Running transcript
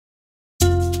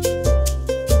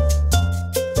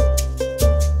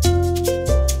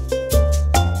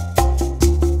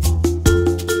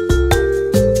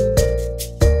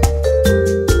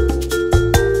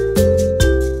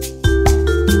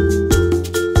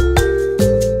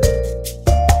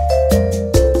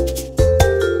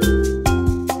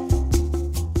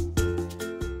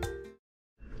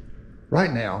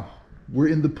We're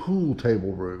in the pool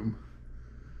table room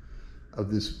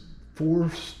of this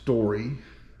 4-story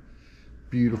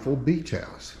beautiful beach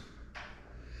house.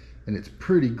 And it's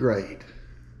pretty great.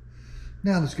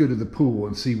 Now let's go to the pool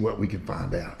and see what we can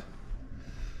find out.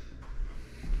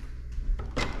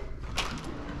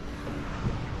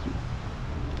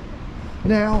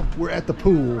 Now we're at the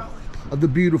pool of the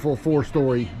beautiful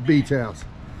 4-story beach house.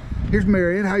 Here's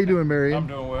Marion. How you doing, Marion? I'm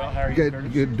doing well. How are you, good,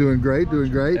 Curtis? good, doing great, doing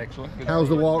great. Excellent. Good. How's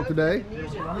the walk today?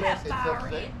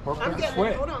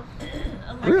 Sweat.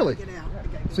 Really?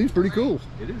 Seems pretty cool.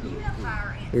 It is.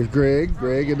 There's Greg.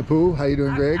 Greg in the pool. How you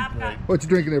doing, Greg? What you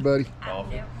drinking there, buddy?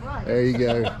 Coffee. There you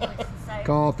go.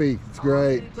 Coffee. It's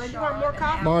great. You want more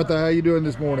coffee? Martha, how you doing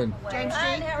this morning? James G,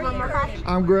 you want more coffee?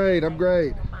 I'm great. I'm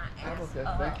great. Okay,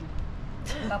 thank you.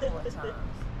 A couple of times.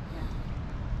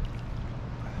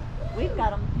 We've got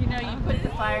them. You know, you put the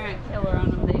fire ant killer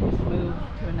on them, they just move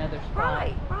to another spot.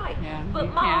 Right, right. Yeah, But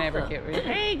you can't ever get rid of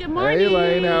them. Hey, good Hey, morning.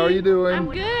 Elaine. How are you doing? I'm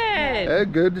good. Hey,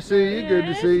 good to see you. Good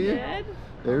to see you. Good.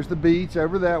 There's the beach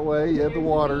over that way. You have the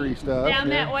watery stuff. Down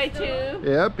yeah. that way too.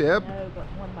 Yep, yep. No, but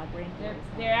one of my grandkids.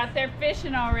 They're out there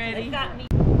fishing already. They got me.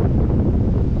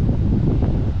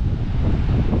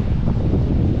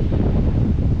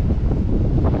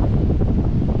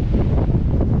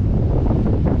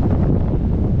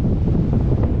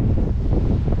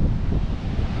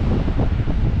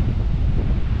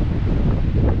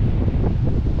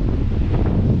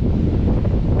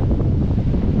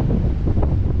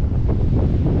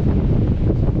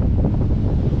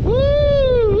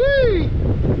 Woo-wee!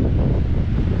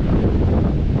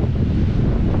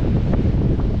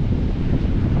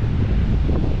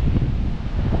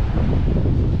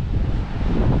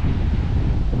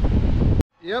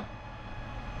 Yep.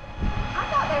 I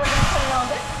thought they were going to put it on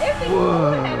this. They're thinking Whoa.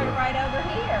 we're going to have it right over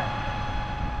here.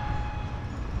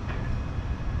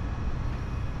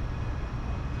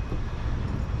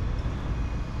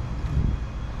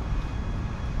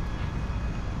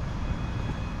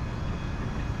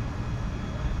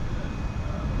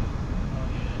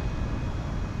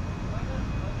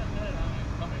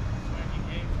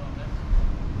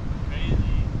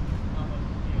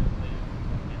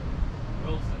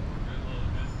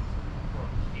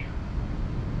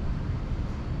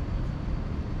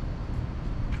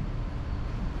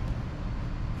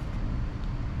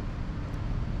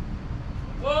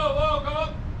 Whoa, whoa, go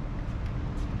up.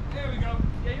 There we go.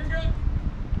 Yeah, you're good.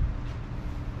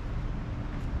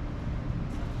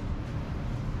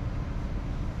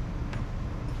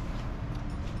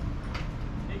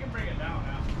 You can bring it down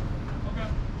now. Okay.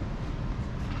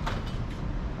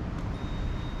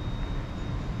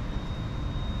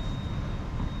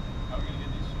 How are we gonna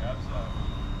get these straps out?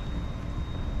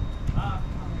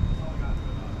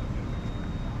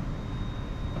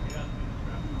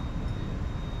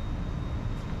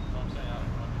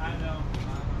 I know.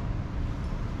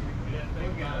 We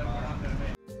got it.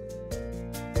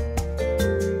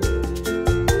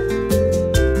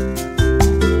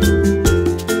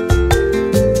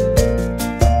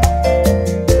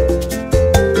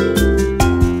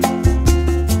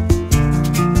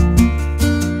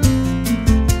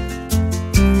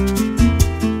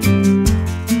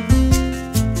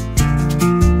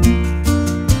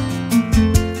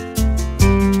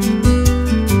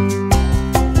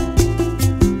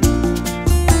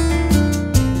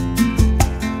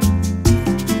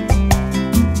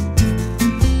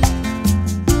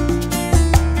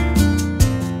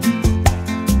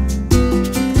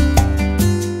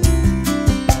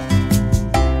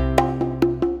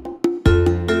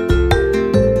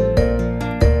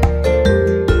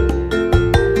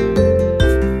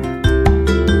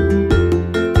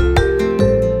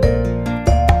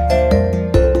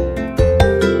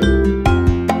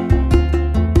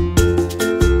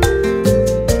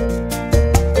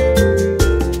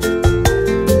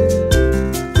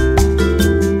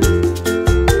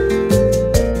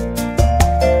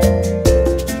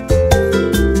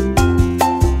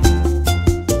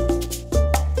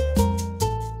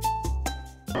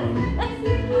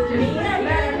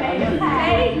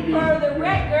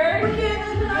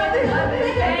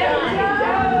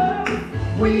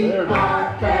 We are